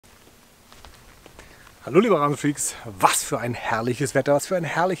Hallo liebe Rasenfreaks, was für ein herrliches Wetter, was für ein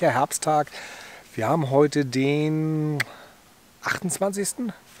herrlicher Herbsttag. Wir haben heute den 28.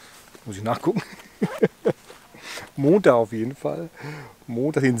 Muss ich nachgucken. Montag auf jeden Fall.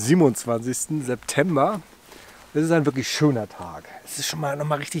 Montag, den 27. September. Das ist ein wirklich schöner Tag. Es ist schon mal noch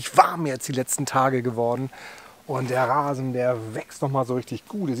mal richtig warm jetzt die letzten Tage geworden. Und der Rasen, der wächst noch mal so richtig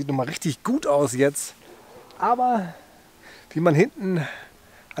gut. Der sieht noch mal richtig gut aus jetzt. Aber wie man hinten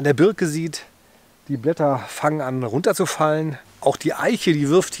an der Birke sieht, die Blätter fangen an runterzufallen. Auch die Eiche, die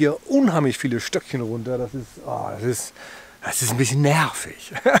wirft hier unheimlich viele Stöckchen runter. Das ist ein bisschen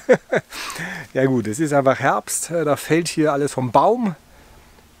nervig. Ja gut, es ist einfach Herbst. Da fällt hier alles vom Baum.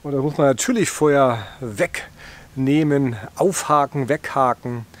 Und da muss man natürlich vorher wegnehmen, aufhaken,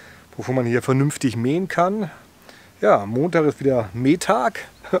 weghaken, bevor man hier vernünftig mähen kann. Ja, Montag ist wieder Mähtag.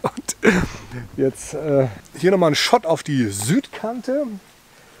 Und jetzt hier nochmal ein Shot auf die Südkante.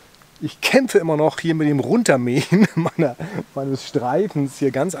 Ich kämpfe immer noch hier mit dem Runtermähen meines Streifens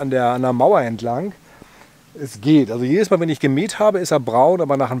hier ganz an der Mauer entlang. Es geht. Also jedes Mal, wenn ich gemäht habe, ist er braun,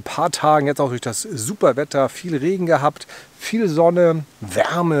 aber nach ein paar Tagen, jetzt auch durch das super Wetter, viel Regen gehabt, viel Sonne,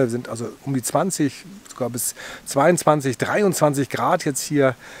 Wärme, sind also um die 20, sogar bis 22, 23 Grad jetzt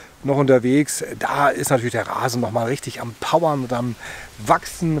hier noch unterwegs. Da ist natürlich der Rasen noch mal richtig am Powern und am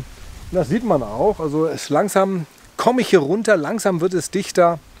Wachsen. Und das sieht man auch. Also langsam komme ich hier runter, langsam wird es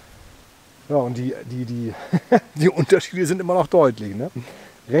dichter. Ja, und die Unterschiede sind immer noch deutlich. Ne?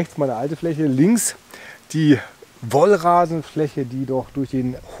 Rechts meine alte Fläche, links die Wollrasenfläche, die doch durch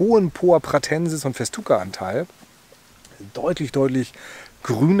den hohen Poa pratensis und Festuca-Anteil deutlich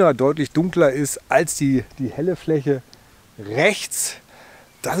grüner, deutlich dunkler ist als die helle Fläche rechts.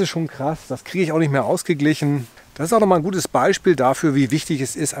 Das ist schon krass, das kriege ich auch nicht mehr ausgeglichen. Das ist auch nochmal ein gutes Beispiel dafür, wie wichtig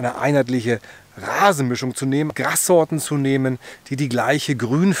es ist, eine einheitliche Rasenmischung zu nehmen, Grassorten zu nehmen, die die gleiche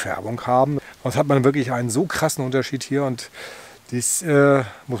Grünfärbung haben. Sonst hat man wirklich einen so krassen Unterschied hier und das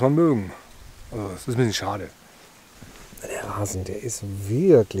muss man mögen. Also, das ist ein bisschen schade. Der Rasen, der ist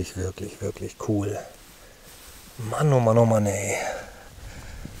wirklich cool. Mann, oh Mann, oh Mann, ey.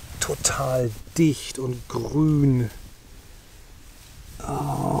 Total dicht und grün.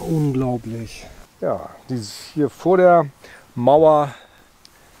 Ah, unglaublich. Ja, dieses hier vor der Mauer,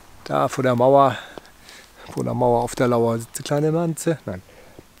 da vor der Mauer auf der Lauer sitzt eine kleine Wanze. Nein,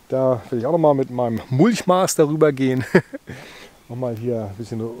 da will ich auch noch mal mit meinem Mulchmaster rüber gehen. Nochmal hier ein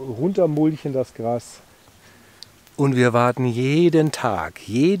bisschen runter mulchen das Gras. Und wir warten jeden Tag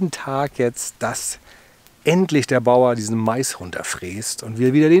jetzt, dass endlich der Bauer diesen Mais runterfräst und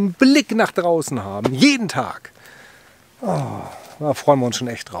wir wieder den Blick nach draußen haben. Jeden Tag. Oh, da freuen wir uns schon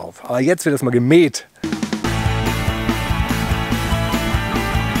echt drauf. Aber jetzt wird das mal gemäht.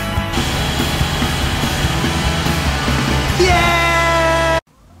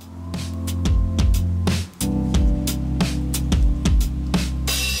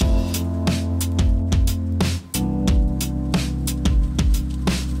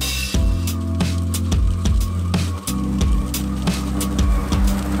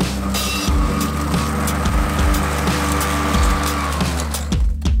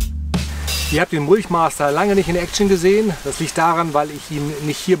 Ihr habt den Mulchmaster lange nicht in Action gesehen. Das liegt daran, weil ich ihn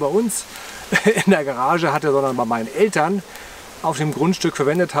nicht hier bei uns in der Garage hatte, sondern bei meinen Eltern auf dem Grundstück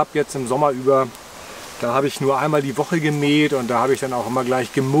verwendet habe, jetzt im Sommer über. Da habe ich nur einmal die Woche gemäht und da habe ich dann auch immer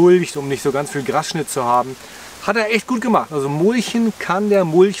gleich gemulcht, um nicht so ganz viel Grasschnitt zu haben. Hat er echt gut gemacht. Also mulchen kann der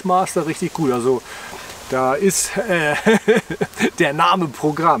Mulchmaster richtig gut. Also da ist der Name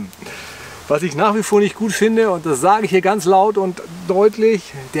Programm. Was ich nach wie vor nicht gut finde, und das sage ich hier ganz laut und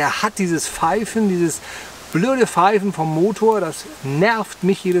deutlich, der hat dieses Pfeifen, dieses blöde Pfeifen vom Motor, das nervt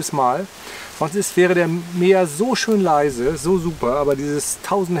mich jedes Mal. Sonst wäre der Mäher so schön leise, so super, aber dieses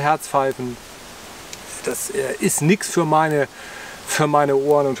 1000 Hertz Pfeifen, das ist nichts für meine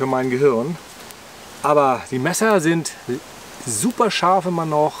Ohren und für mein Gehirn. Aber die Messer sind super scharf immer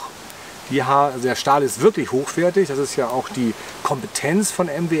noch. Also der Stahl ist wirklich hochwertig, das ist ja auch die Kompetenz von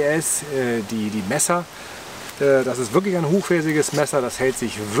MWS, die Messer. Das ist wirklich ein hochwertiges Messer, das hält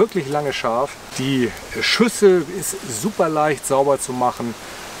sich wirklich lange scharf. Die Schüssel ist super leicht sauber zu machen.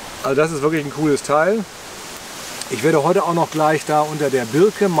 Also das ist wirklich ein cooles Teil. Ich werde heute auch noch gleich da unter der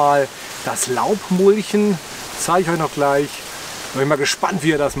Birke mal das Laub mulchen. Zeige ich euch noch gleich. Bin mal gespannt,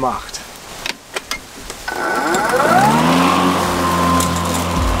 wie er das macht.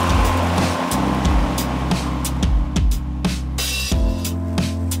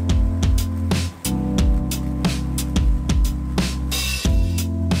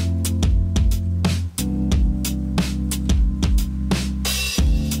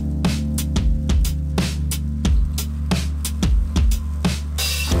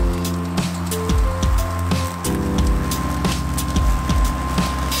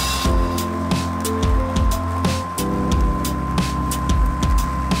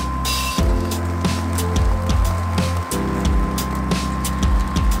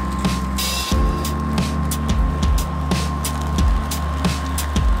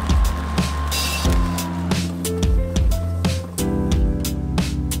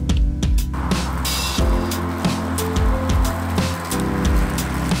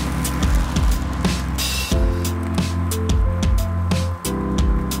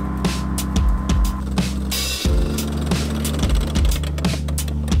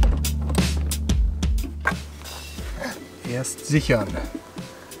 sichern.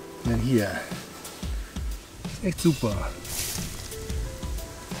 Und dann hier. Ist echt super.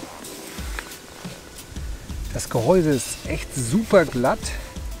 Das Gehäuse ist echt super glatt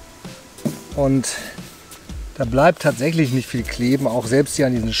und da bleibt tatsächlich nicht viel kleben, auch selbst hier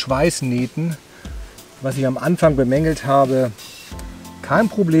an diesen Schweißnähten. Was ich am Anfang bemängelt habe, kein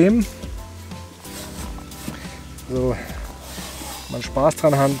Problem. So, wenn man Spaß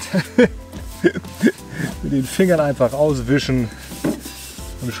dran hat, mit den Fingern einfach auswischen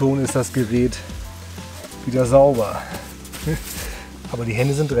und schon ist das Gerät wieder sauber. Aber die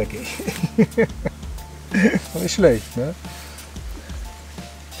Hände sind dreckig. Nicht schlecht, ne?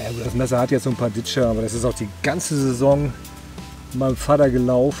 Ja gut, das Messer hat jetzt so ein paar Ditsche, aber das ist auch die ganze Saison mit meinem Vater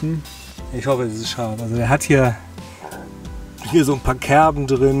gelaufen. Ich hoffe, es ist scharf. Also er hat hier so ein paar Kerben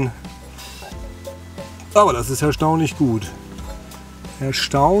drin. Aber das ist erstaunlich gut.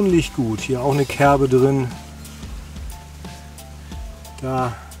 Erstaunlich gut. Hier auch eine Kerbe drin.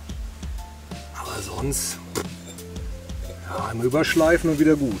 Da. Aber sonst ja, einmal überschleifen und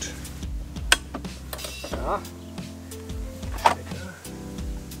wieder gut. Ja.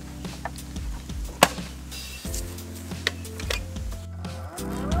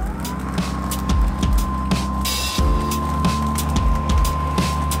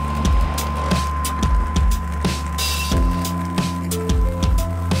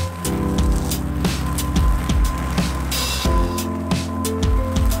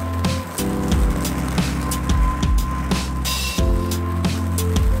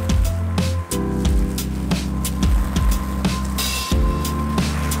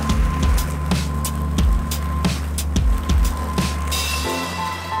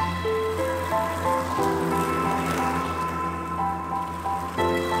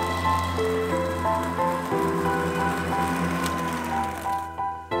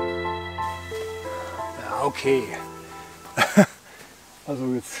 Okay, also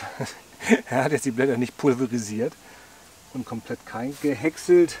jetzt, er hat jetzt die Blätter nicht pulverisiert und komplett kein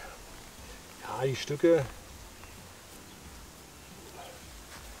gehäckselt. Ja, die Stücke,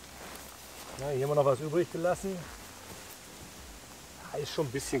 ja, hier haben wir noch was übrig gelassen. Ja, ist schon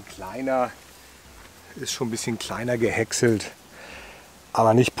ein bisschen kleiner, gehäckselt,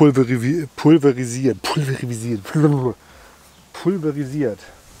 aber nicht pulverisiert.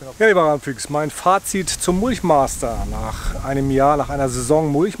 Ja, lieber Radfix, mein Fazit zum Mulchmaster nach einem Jahr, nach einer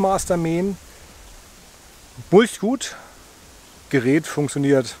Saison Mulchmaster mähen. Mulcht gut, Gerät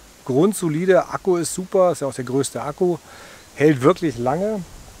funktioniert grundsolide, Akku ist super, ist ja auch der größte Akku, hält wirklich lange,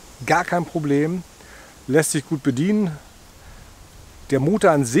 gar kein Problem, lässt sich gut bedienen. Der Motor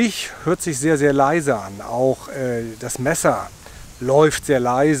an sich hört sich sehr, sehr leise an, auch das Messer läuft sehr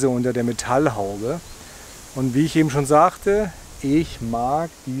leise unter der Metallhaube. Und wie ich eben schon sagte, ich mag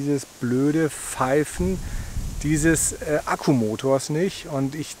dieses blöde Pfeifen dieses Akkumotors nicht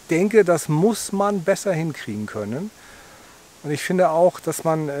und ich denke, das muss man besser hinkriegen können. Und ich finde auch, dass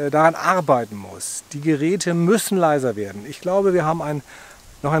man daran arbeiten muss. Die Geräte müssen leiser werden. Ich glaube, wir haben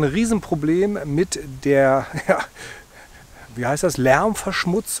noch ein Riesenproblem mit der wie heißt das,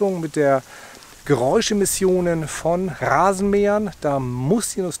 Lärmverschmutzung, mit der Geräuschemissionen von Rasenmähern. Da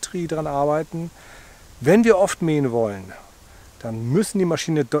muss die Industrie dran arbeiten. Wenn wir oft mähen wollen, dann müssen die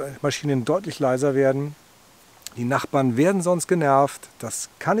Maschinen deutlich leiser werden. Die Nachbarn werden sonst genervt. Das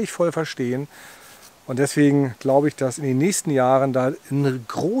kann ich voll verstehen. Und deswegen glaube ich, dass in den nächsten Jahren da ein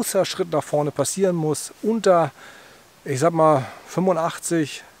großer Schritt nach vorne passieren muss. Unter, ich sag mal,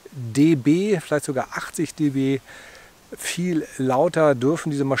 85 dB, vielleicht sogar 80 dB. Viel lauter dürfen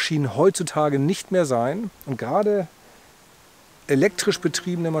diese Maschinen heutzutage nicht mehr sein. Und gerade elektrisch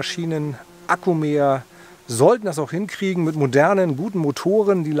betriebene Maschinen, Akkumäher, sollten das auch hinkriegen mit modernen, guten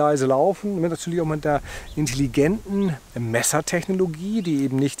Motoren, die leise laufen. Mit natürlich auch mit der intelligenten Messertechnologie, die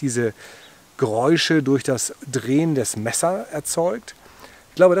eben nicht diese Geräusche durch das Drehen des Messers erzeugt.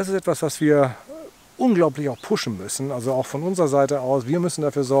 Ich glaube, das ist etwas, was wir unglaublich auch pushen müssen. Also auch von unserer Seite aus. Wir müssen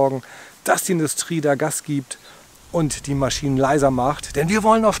dafür sorgen, dass die Industrie da Gas gibt und die Maschinen leiser macht. Denn wir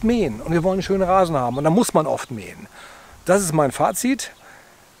wollen oft mähen und wir wollen einen schönen Rasen haben. Und da muss man oft mähen. Das ist mein Fazit.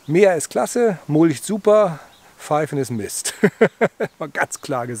 Mäher ist klasse, mulcht super, Pfeifen ist Mist. Mal ganz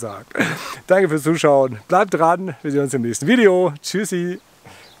klar gesagt. Danke fürs Zuschauen. Bleibt dran. Wir sehen uns im nächsten Video. Tschüssi.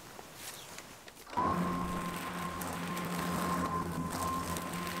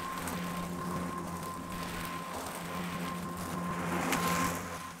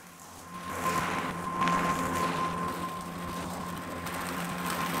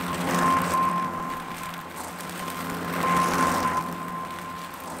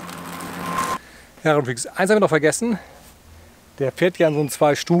 Ja, und eins haben wir noch vergessen. Der fährt ja in so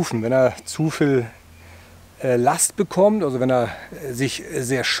 2 Stufen. Wenn er zu viel Last bekommt, also wenn er sich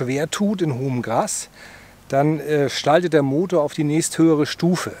sehr schwer tut in hohem Gras, dann schaltet der Motor auf die nächsthöhere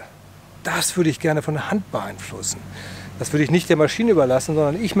Stufe. Das würde ich gerne von der Hand beeinflussen. Das würde ich nicht der Maschine überlassen,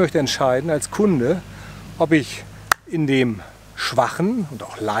 sondern ich möchte entscheiden als Kunde, ob ich in dem schwachen und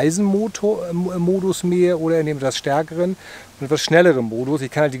auch leisen Modus mähe oder in dem etwas stärkeren und etwas schnelleren Modus.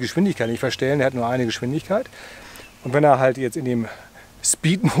 Ich kann halt die Geschwindigkeit nicht verstellen, er hat nur eine Geschwindigkeit. Und wenn er halt jetzt in dem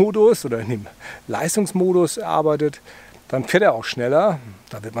Speed-Modus oder in dem Leistungsmodus arbeitet, dann fährt er auch schneller.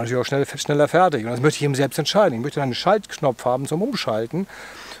 Da wird man natürlich auch schneller fertig. Und das möchte ich eben selbst entscheiden. Ich möchte dann einen Schaltknopf haben zum Umschalten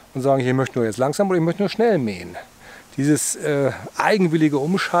und sagen, ich möchte nur jetzt langsam oder ich möchte nur schnell mähen. Dieses eigenwillige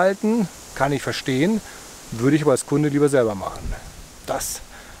Umschalten kann ich verstehen, würde ich aber als Kunde lieber selber machen. Das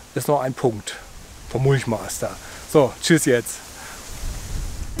ist noch ein Punkt vom Mulchmaster. So, tschüss jetzt.